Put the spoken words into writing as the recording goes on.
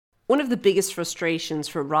One of the biggest frustrations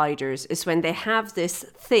for riders is when they have this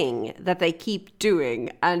thing that they keep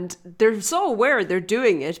doing and they're so aware they're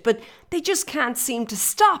doing it, but they just can't seem to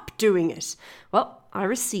stop doing it. Well, I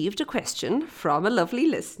received a question from a lovely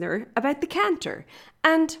listener about the canter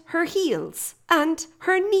and her heels and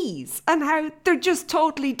her knees and how they're just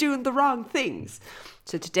totally doing the wrong things.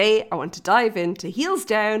 So today I want to dive into heels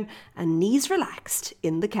down and knees relaxed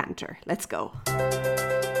in the canter. Let's go.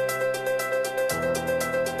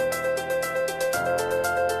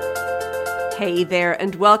 Hey there,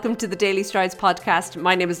 and welcome to the Daily Strides podcast.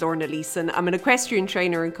 My name is Lorna Leeson. I'm an equestrian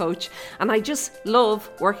trainer and coach, and I just love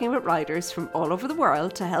working with riders from all over the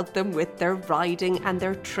world to help them with their riding and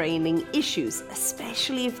their training issues,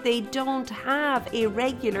 especially if they don't have a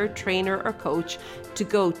regular trainer or coach to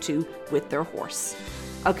go to with their horse.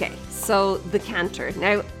 Okay, so the canter.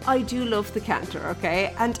 Now, I do love the canter,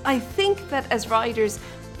 okay? And I think that as riders,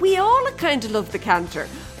 we all kind of love the canter.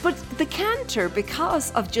 But the canter, because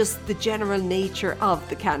of just the general nature of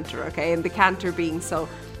the canter, okay, and the canter being so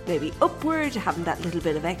maybe upward, having that little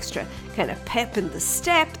bit of extra kind of pep in the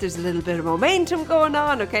step, there's a little bit of momentum going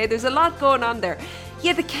on, okay, there's a lot going on there.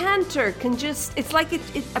 Yeah, the canter can just, it's like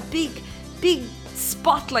a big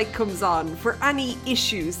spotlight comes on for any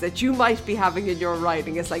issues that you might be having in your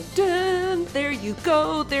riding. It's like, dun, there you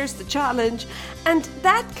go, there's the challenge. And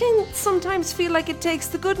that can sometimes feel like it takes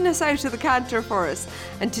the goodness out of the canter for us.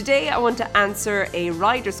 And today I want to answer a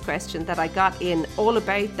rider's question that I got in all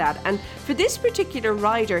about that. And for this particular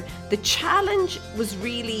rider, the challenge was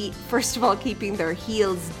really, first of all, keeping their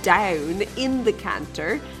heels down in the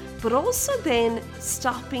canter, but also then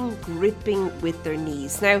stopping gripping with their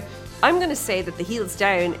knees. Now, I'm going to say that the heels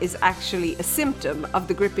down is actually a symptom of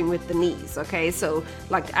the gripping with the knees, okay? So,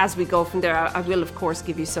 like, as we go from there, I will, of course,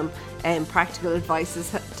 give you some practical advice as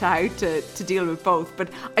to how to deal with both. But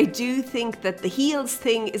I do think that the heels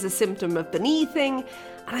thing is a symptom of the knee thing.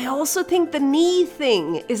 And I also think the knee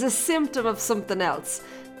thing is a symptom of something else.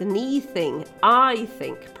 The knee thing, I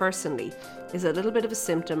think, personally, is a little bit of a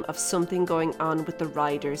symptom of something going on with the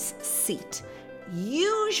rider's seat.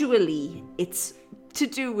 Usually, it's to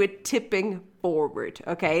do with tipping forward,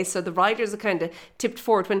 okay? So the riders are kind of tipped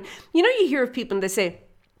forward. When, you know, you hear of people and they say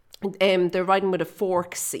they're riding with a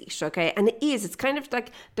fork seat, okay? And it's kind of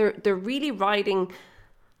like they're really riding,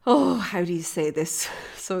 how do you say this?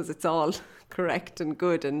 So it's all correct and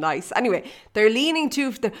good and nice. Anyway, they're leaning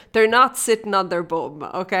they're not sitting on their bum,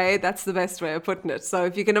 okay? That's the best way of putting it. So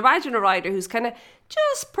if you can imagine a rider who's kind of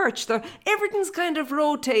just perched there, everything's kind of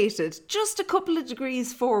rotated just a couple of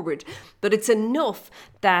degrees forward, but it's enough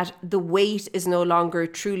that the weight is no longer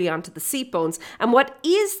truly onto the seat bones. And what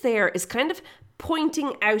is there is kind of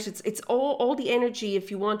pointing out, it's all the energy, if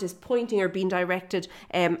you want, is pointing or being directed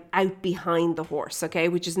out behind the horse, okay,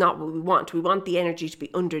 which is not what we want. We want the energy to be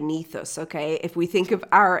underneath us, okay, if we think of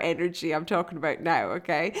our energy I'm talking about now,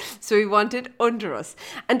 okay, so we want it under us.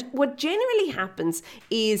 And what generally happens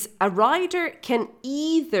is a rider can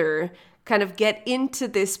either kind of get into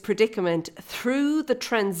this predicament through the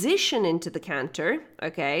transition into the canter,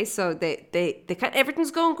 okay? So they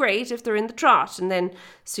everything's going great if they're in the trot, and then as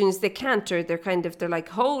soon as they canter, they're like,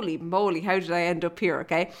 holy moly, how did I end up here,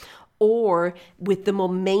 okay? Or with the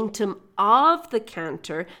momentum of the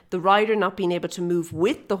canter, the rider not being able to move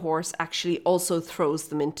with the horse actually also throws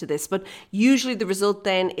them into this. But usually the result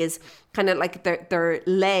then is kind of like their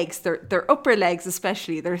legs, their upper legs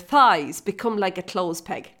especially, their thighs become like a clothes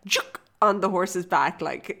peg. On the horse's back,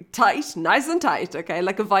 like tight, nice and tight, okay,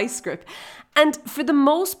 like a vice grip. And for the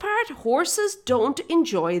most part, horses don't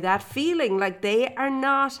enjoy that feeling. Like, they are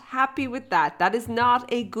not happy with that. That is not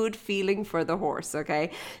a good feeling for the horse,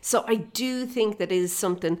 okay? So I do think that is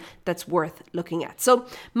something that's worth looking at. So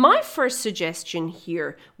my first suggestion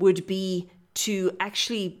here would be to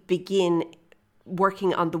actually begin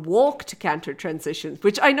working on the walk to canter transitions,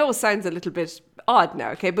 which I know sounds a little bit odd now,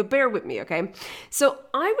 okay, but bear with me, okay? So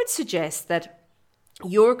I would suggest that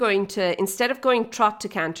you're going to, instead of going trot to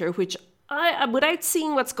canter, which I, without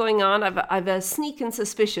seeing what's going on, I've a sneaking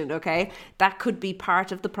suspicion, okay, that could be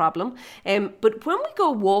part of the problem. But when we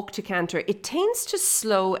go walk to canter, it tends to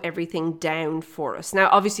slow everything down for us. Now,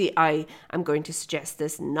 obviously, I am going to suggest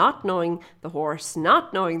this not knowing the horse,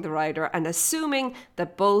 not knowing the rider, and assuming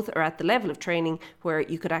that both are at the level of training where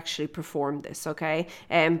you could actually perform this, okay?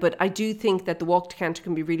 But I do think that the walk to canter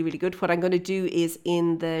can be really, really good. What I'm going to do is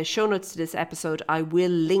in the show notes to this episode, I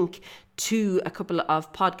will link to a couple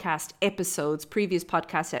of podcast episodes, previous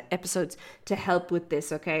podcast episodes to help with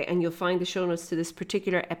this, okay? And you'll find the show notes to this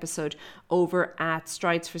particular episode over at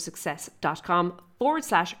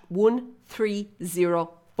stridesforsuccess.com/1304.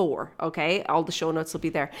 4, okay? All the show notes will be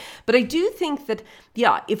there. But I do think that,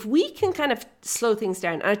 yeah, if we can kind of slow things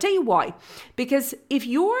down, and I'll tell you why. Because if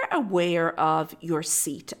you're aware of your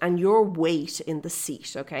seat and your weight in the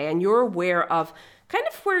seat, okay, and you're aware of kind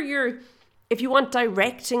of where you're, if you want,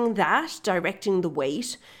 directing the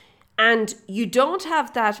weight, and you don't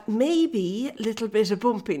have that maybe little bit of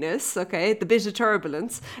bumpiness, okay, the bit of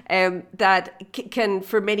turbulence that can,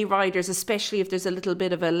 for many riders, especially if there's a little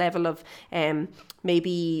bit of a level of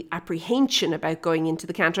maybe apprehension about going into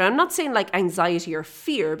the canter. I'm not saying like anxiety or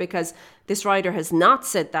fear, because this rider has not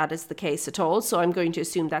said that is the case at all, so I'm going to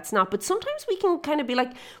assume that's not. But sometimes we can kind of be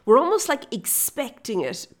like, we're almost like expecting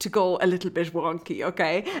it to go a little bit wonky,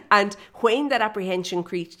 okay? And when that apprehension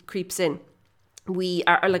creeps in, we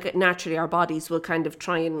are like, naturally our bodies will kind of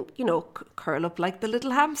try and, you know, curl up like the little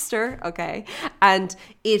hamster, okay? And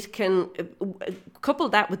it can couple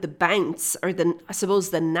that with the bounce, or I suppose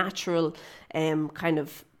the natural kind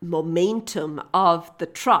of momentum of the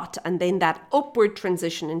trot, and then that upward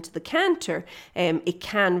transition into the canter, it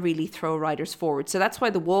can really throw riders forward. So that's why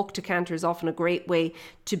the walk to canter is often a great way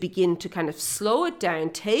to begin to kind of slow it down,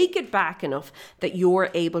 take it back enough that you're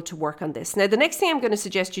able to work on this. Now, the next thing I'm going to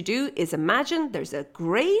suggest you do is imagine there's a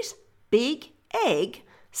great big egg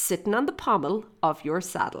sitting on the pommel of your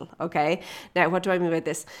saddle, okay? Now, what do I mean by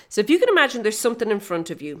this? So if you can imagine there's something in front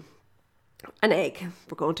of you, an egg.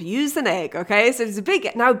 We're going to use an egg, okay? So it's a big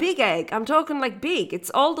egg. I'm talking like big. It's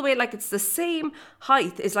all the way, like it's the same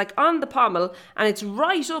height. It's like on the pommel, and it's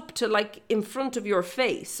right up to like in front of your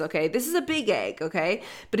face, okay? This is a big egg, okay?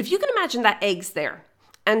 But if you can imagine that egg's there,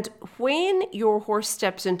 and when your horse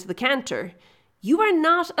steps into the canter, you are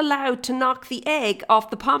not allowed to knock the egg off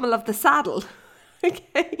the pommel of the saddle.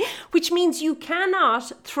 Okay, which means you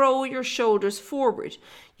cannot throw your shoulders forward.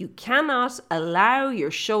 You cannot allow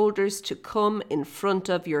your shoulders to come in front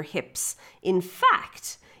of your hips. In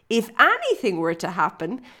fact, if anything were to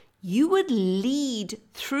happen, you would lead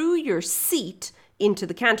through your seat into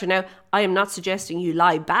the canter. Now, I am not suggesting you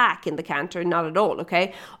lie back in the canter, not at all,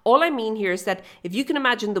 okay? All I mean here is that if you can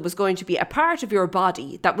imagine there was going to be a part of your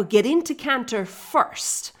body that would get into canter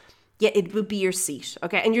first, yeah, it would be your seat,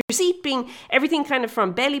 okay? And your seat being everything kind of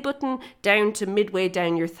from belly button down to midway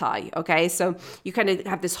down your thigh, okay? So you kind of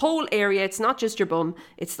have this whole area. It's not just your bum.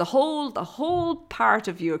 It's the whole part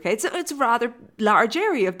of you, okay? It's a rather large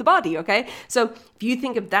area of the body, okay? So if you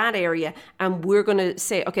think of that area, and we're going to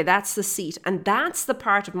say, okay, that's the seat, and that's the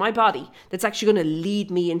part of my body that's actually going to lead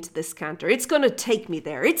me into this canter. It's going to take me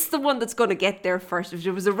there. It's the one that's going to get there first if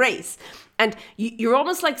it was a race. And you're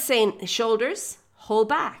almost like saying, shoulders, hold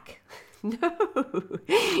back. No,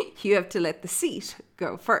 you have to let the seat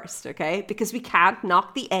go first, okay? Because we can't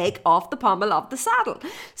knock the egg off the pommel of the saddle.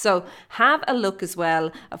 So have a look as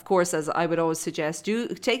well. Of course, as I would always suggest, do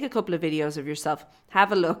take a couple of videos of yourself.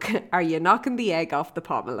 Have a look. Are you knocking the egg off the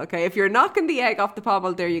pommel, okay? If you're knocking the egg off the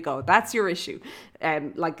pommel, there you go. That's your issue.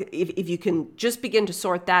 Like if you can just begin to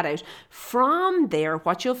sort that out, from there,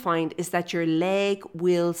 what you'll find is that your leg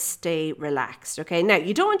will stay relaxed, okay? Now,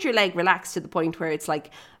 you don't want your leg relaxed to the point where it's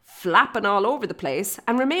like flapping all over the place.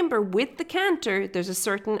 And remember, with the canter, there's a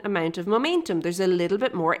certain amount of momentum. There's a little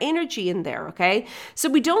bit more energy in there, okay? So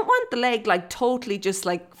we don't want the leg like totally just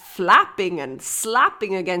like flapping and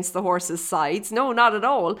slapping against the horse's sides. No, not at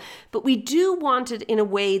all. But we do want it in a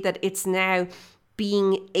way that it's now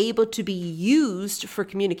being able to be used for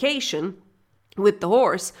communication with the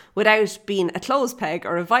horse without being a clothes peg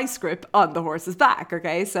or a vice grip on the horse's back,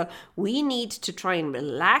 okay? So we need to try and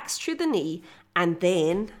relax through the knee, and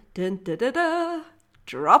then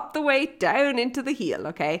drop the weight down into the heel,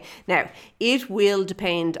 okay? Now, it will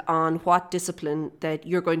depend on what discipline that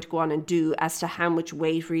you're going to go on and do as to how much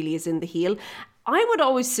weight really is in the heel. I would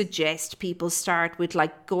always suggest people start with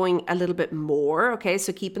like going a little bit more, okay?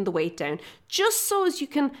 So keeping the weight down, just so as you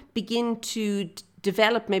can begin to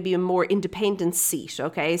develop maybe a more independent seat,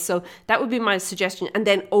 okay? So that would be my suggestion. And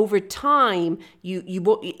then over time,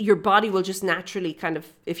 your body will just naturally kind of,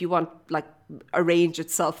 if you want, like arrange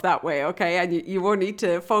itself that way, okay? And you won't need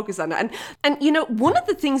to focus on it. And you know, one of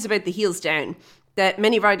the things about the heels down that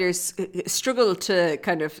many riders struggle to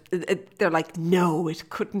kind of, they're like, no,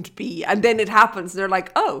 it couldn't be. And then it happens. They're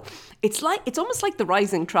like, oh, it's almost like the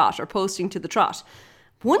rising trot or posting to the trot.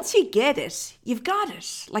 Once you get it, you've got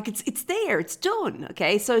it. Like it's there, it's done,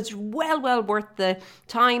 okay? So it's well worth the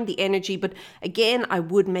time, the energy. But again, I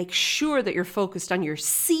would make sure that you're focused on your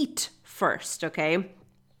seat first, okay?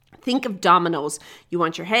 Think of dominoes. You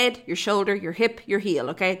want your head, your shoulder, your hip, your heel,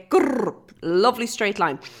 okay? Grrr, lovely straight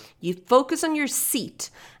line. You focus on your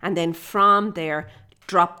seat, and then from there,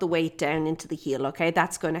 drop the weight down into the heel, okay?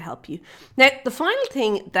 That's going to help you. Now, the final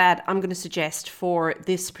thing that I'm going to suggest for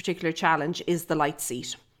this particular challenge is the light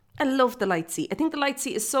seat. I love the light seat. I think the light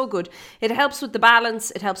seat is so good. It helps with the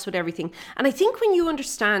balance. It helps with everything. And I think when you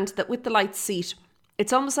understand that with the light seat,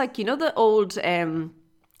 it's almost like, you know, the old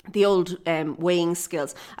weighing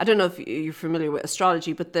scales. I don't know if you're familiar with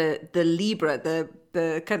astrology, but the Libra,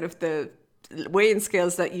 the kind of the weighing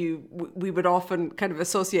scales that we would often kind of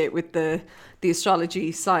associate with the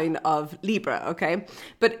astrology sign of Libra, okay?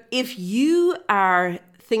 But if you are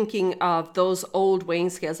thinking of those old weighing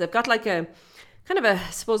scales, they've got like a kind of I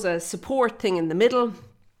suppose a support thing in the middle,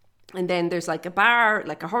 and then there's like a bar,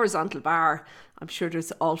 like a horizontal bar. I'm sure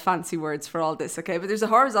there's all fancy words for all this, okay? But there's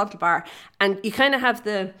a horizontal bar, and you kind of have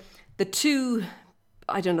the two,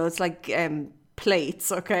 I don't know, it's like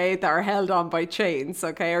plates, okay, that are held on by chains,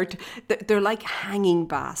 okay, or they're like hanging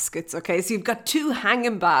baskets, okay, so you've got two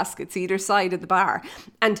hanging baskets either side of the bar,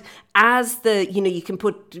 and as you can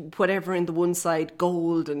put whatever in the one side,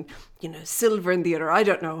 gold and silver in the other, I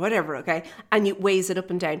don't know, whatever, okay, and you weighs it up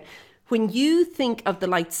and down. When you think of the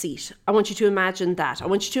light seat, I want you to imagine that. I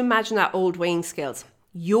want you to imagine that old weighing scales.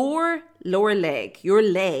 Your lower leg, your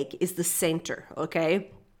leg is the center, okay,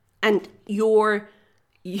 and your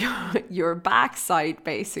backside,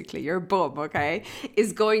 basically, your bum, okay,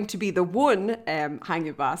 is going to be the one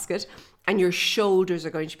hanging basket, and your shoulders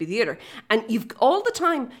are going to be the other. And you've all the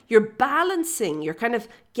time, you're balancing, you're kind of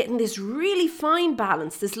getting this really fine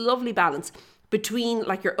balance, this lovely balance between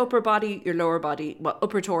like your upper body, your lower body, well,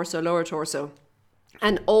 upper torso, lower torso,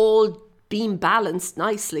 and all being balanced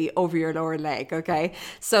nicely over your lower leg, okay?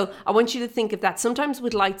 So I want you to think of that. Sometimes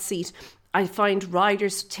with light seat, I find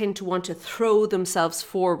riders tend to want to throw themselves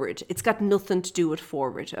forward. It's got nothing to do with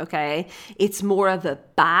forward, okay? It's more of a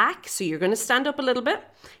back. So you're going to stand up a little bit.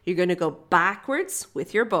 You're going to go backwards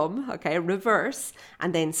with your bum, okay, reverse,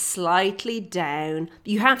 and then slightly down.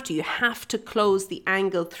 You have to close the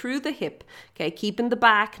angle through the hip, okay, keeping the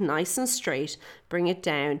back nice and straight. Bring it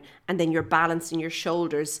down, and then you're balancing your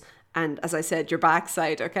shoulders. And as I said, your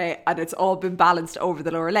backside, okay? And it's all been balanced over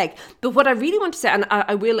the lower leg. But what I really want to say, and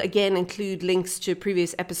I will again include links to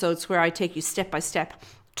previous episodes where I take you step by step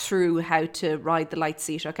through how to ride the light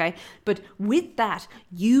seat, okay? But with that,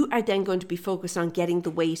 you are then going to be focused on getting the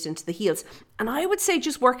weight into the heels. And I would say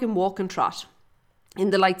just work and walk and trot in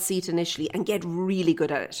the light seat initially and get really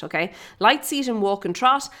good at it, okay? Light seat and walk and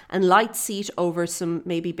trot, and light seat over some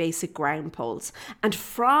maybe basic ground poles. And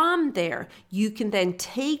from there, you can then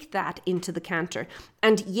take that into the canter.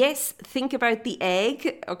 And yes, think about the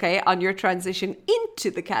egg, okay, on your transition into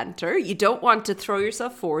the canter. You don't want to throw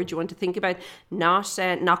yourself forward. You want to think about not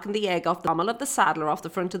knocking the egg off the pommel of the saddle or off the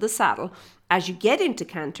front of the saddle as you get into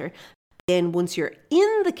canter. Then once you're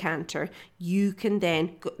in the canter, you can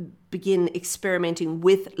then begin experimenting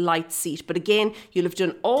with light seat. But again, you'll have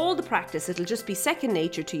done all the practice. It'll just be second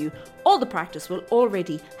nature to you. All the practice will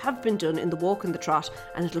already have been done in the walk and the trot,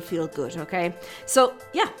 and it'll feel good, okay? So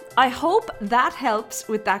yeah, I hope that helps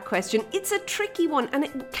with that question. It's a tricky one, and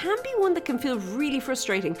it can be one that can feel really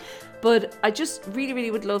frustrating. But I just really, really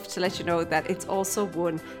would love to let you know that it's also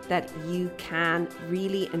one that you can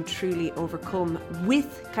really and truly overcome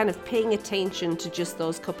with kind of paying attention to just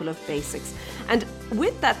those couple of basics. And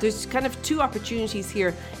with that, there's kind of two opportunities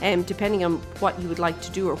here, depending on what you would like to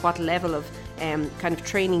do or what level of kind of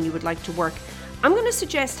training you would like to work. I'm going to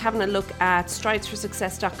suggest having a look at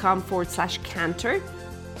stridesforsuccess.com/canter.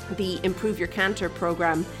 The Improve Your Canter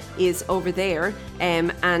program is over there,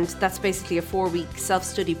 and that's basically a 4-week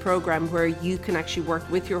self-study program where you can actually work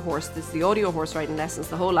with your horse. There's the audio horse riding lessons,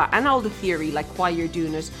 the whole lot, and all the theory, like why you're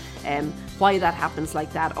doing it, why that happens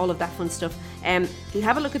like that, all of that fun stuff. You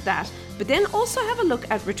have a look at that, but then also have a look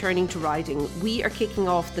at Returning to Riding. We are kicking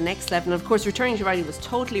off the next level, and of course Returning to Riding was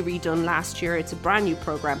totally redone last year. It's a brand new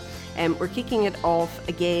program, and we're kicking it off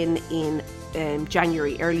again in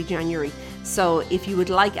January, early January. So if you would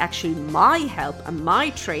like actually my help and my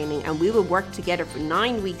training, and we will work together for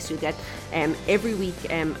 9 weeks, you'll get every week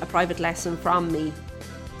a private lesson from me.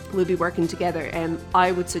 We'll be working together, and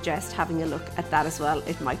I would suggest having a look at that as well.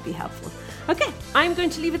 It might be helpful. Okay, I'm going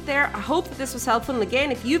to leave it there. I hope that this was helpful. And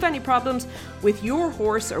again, if you have any problems with your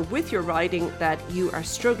horse or with your riding that you are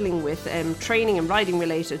struggling with, training and riding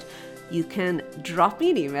related, you can drop me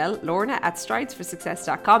an email,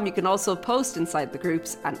 lorna@stridesforsuccess.com. You can also post inside the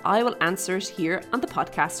groups, and I will answer it here on the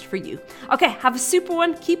podcast for you. Okay, have a super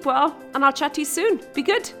one, keep well, and I'll chat to you soon. Be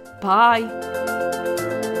good. Bye.